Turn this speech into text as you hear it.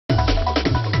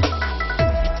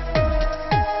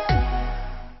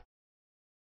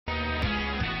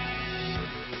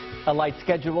A light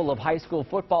schedule of high school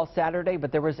football Saturday,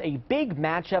 but there was a big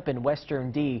matchup in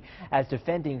Western D as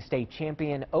defending state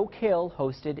champion Oak Hill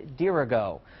hosted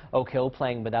Dirigo. Oak Hill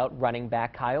playing without running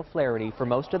back Kyle Flaherty for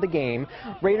most of the game.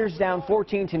 Raiders down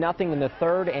 14-0 in the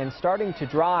third and starting to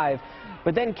drive,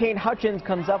 but then Kane Hutchins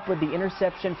comes up with the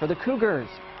interception for the Cougars.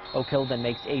 Oak Hill then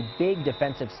makes a big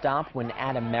defensive stop when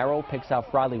Adam Merrill picks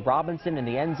off Riley Robinson in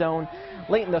the end zone.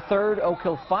 Late in the third, Oak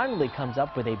Hill finally comes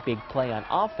up with a big play on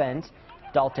offense.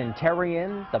 Dalton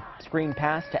Terrian, the screen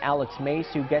pass to Alex Mace,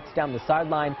 who gets down the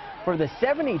sideline for the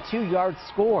 72-yard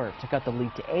score to cut the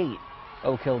lead to 8.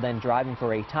 Oak Hill then driving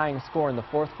for a tying score in the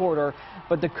fourth quarter,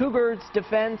 but the Cougars'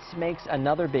 defense makes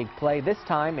another big play. This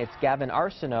time it's Gavin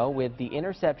Arsenault with the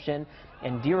interception,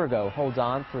 and Dirigo holds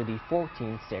on for the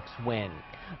 14-6 win.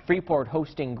 Freeport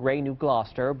hosting Gray New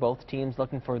Gloucester, both teams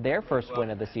looking for their first win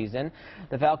of the season.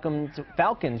 The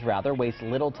Falcons waste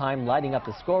little time lighting up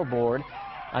the scoreboard.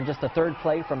 On just the third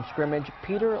play from scrimmage,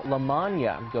 Peter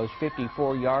Lamagna goes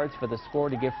 54 yards for the score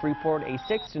to give Freeport a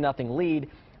 6-0 lead.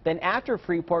 Then after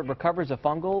Freeport recovers a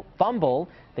fumble,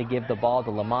 they give the ball to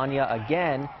Lamagna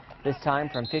again, this time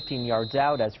from 15 yards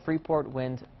out as Freeport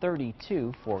wins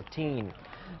 32-14.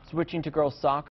 Switching to girls soccer.